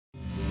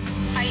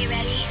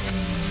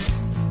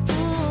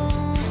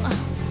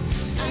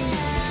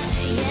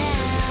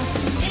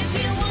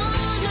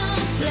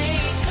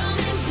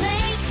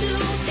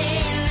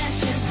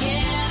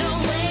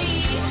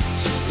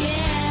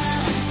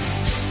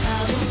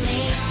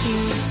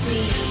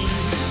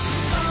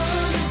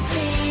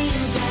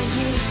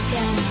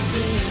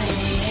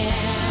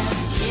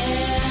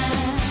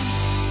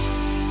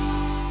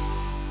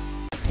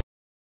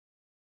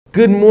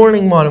Good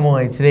morning,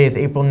 Monomoy. Today is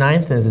April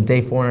 9th and is a day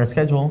 4 on our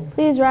schedule.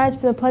 Please rise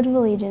for the Pledge of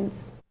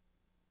Allegiance.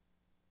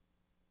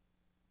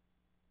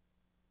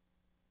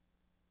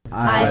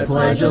 I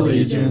pledge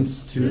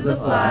allegiance to the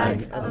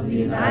flag of the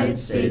United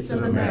States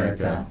of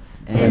America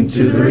and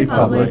to the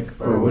republic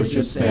for which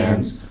it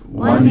stands,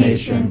 one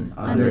nation,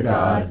 under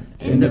God,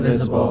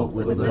 indivisible,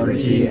 with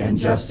liberty and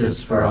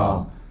justice for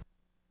all.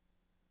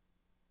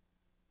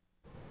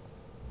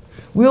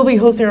 We will be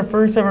hosting our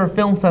first ever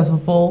film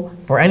festival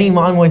for any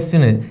Monomoy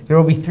student. There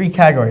will be 3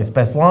 categories: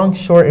 Best Long,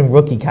 Short, and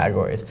Rookie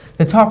categories.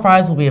 The top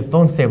prize will be a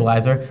phone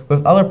stabilizer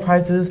with other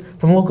prizes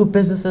from local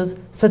businesses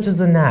such as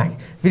the Knack.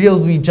 Videos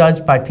will be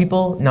judged by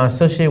people not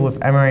associated with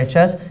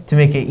MRHS to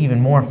make it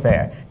even more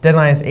fair.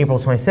 Deadline is April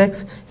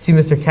 26th. See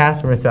Mr.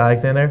 Cass or Mr.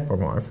 Alexander for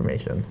more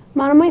information.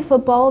 Monomoy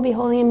Football will be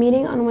holding a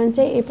meeting on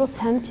Wednesday, April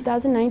 10th,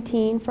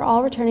 2019 for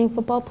all returning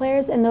football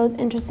players and those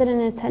interested in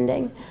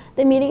attending.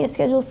 The meeting is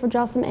scheduled for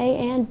JOSM A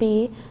and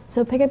B,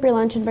 so pick up your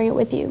lunch and bring it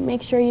with you.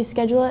 Make sure you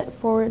schedule it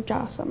for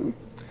JOSM.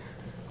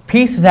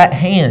 Peace is at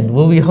hand.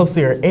 We'll be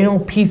hosting our annual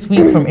Peace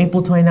Week from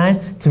April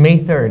 29th to May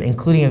 3rd,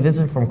 including a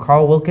visit from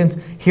Carl Wilkins,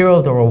 hero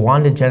of the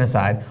Rwanda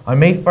genocide. On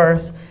May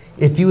 1st,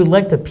 if you would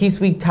like a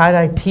Peace Week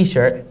tie-dye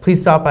t-shirt, please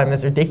stop by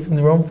Mr.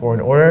 Dixon's room for an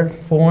order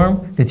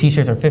form. The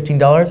t-shirts are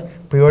 $15.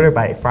 Pre-order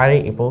by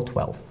Friday, April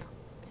 12th.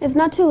 It's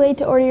not too late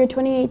to order your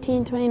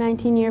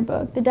 2018-2019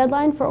 yearbook. The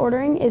deadline for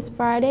ordering is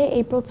Friday,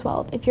 April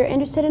 12th. If you're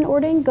interested in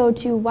ordering, go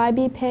to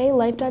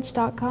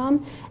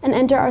ybpaylifedutch.com and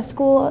enter our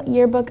school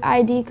yearbook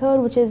ID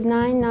code, which is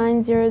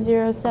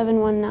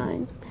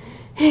 9900719.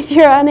 If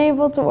you're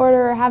unable to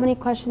order or have any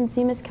questions,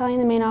 see Miss Kelly in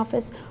the main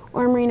office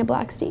or Marina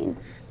Blackstein.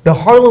 The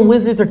Harlem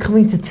Wizards are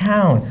coming to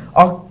town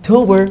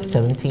October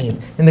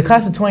 17th, and the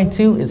class of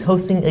 22 is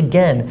hosting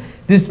again.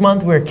 This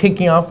month we're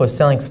kicking off with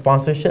selling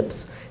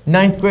sponsorships.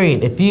 9th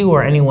grade, if you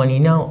or anyone you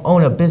know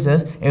own a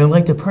business and would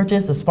like to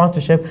purchase a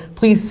sponsorship,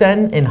 please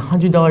send in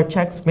 $100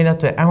 checks made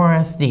out to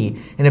MRSD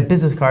and a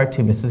business card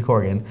to Mrs.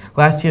 Corrigan.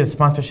 Last year the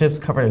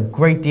sponsorships covered a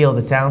great deal of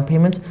the down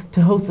payments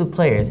to host the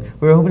players.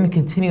 We're hoping to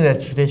continue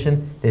that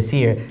tradition this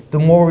year. The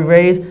more we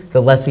raise,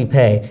 the less we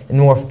pay, and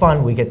the more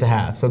fun we get to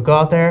have. So go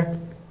out there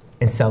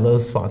and sell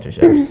those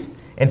sponsorships.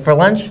 And for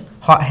lunch,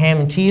 hot ham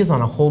and cheese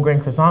on a whole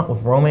grain croissant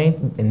with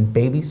romaine and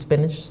baby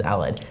spinach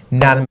salad.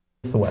 Not a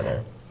the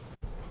weather.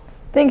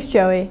 Thanks,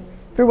 Joey.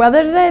 For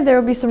weather today, there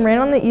will be some rain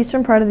on the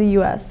eastern part of the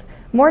U.S.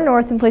 More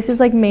north in places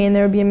like Maine,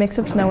 there will be a mix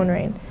of snow and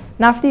rain.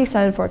 Now for the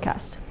extended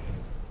forecast.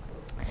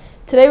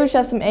 Today we should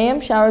have some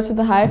AM showers with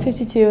a high of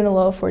 52 and a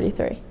low of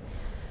 43.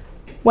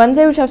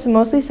 Wednesday we should have some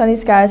mostly sunny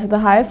skies with a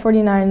high of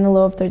 49 and a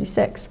low of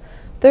 36.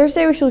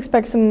 Thursday we should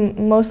expect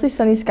some mostly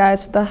sunny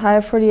skies with a high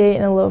of 48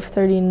 and a low of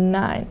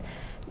 39.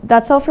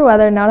 That's all for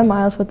weather. Now to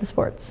Miles with the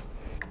sports.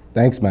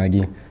 Thanks,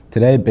 Maggie.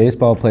 Today,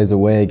 baseball plays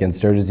away against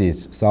Sturgis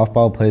East.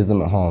 Softball plays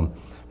them at home.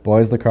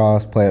 Boys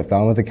lacrosse play at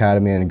Falmouth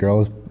Academy, and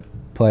girls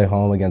play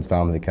home against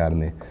Falmouth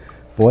Academy.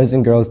 Boys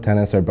and girls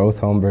tennis are both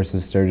home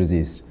versus Sturgis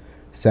East.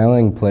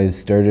 Sailing plays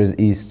Sturgis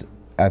East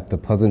at the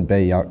Pleasant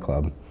Bay Yacht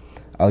Club.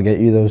 I'll get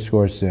you those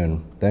scores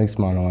soon. Thanks,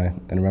 Monomoy,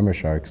 and remember,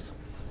 Sharks,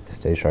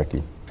 stay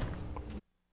sharky.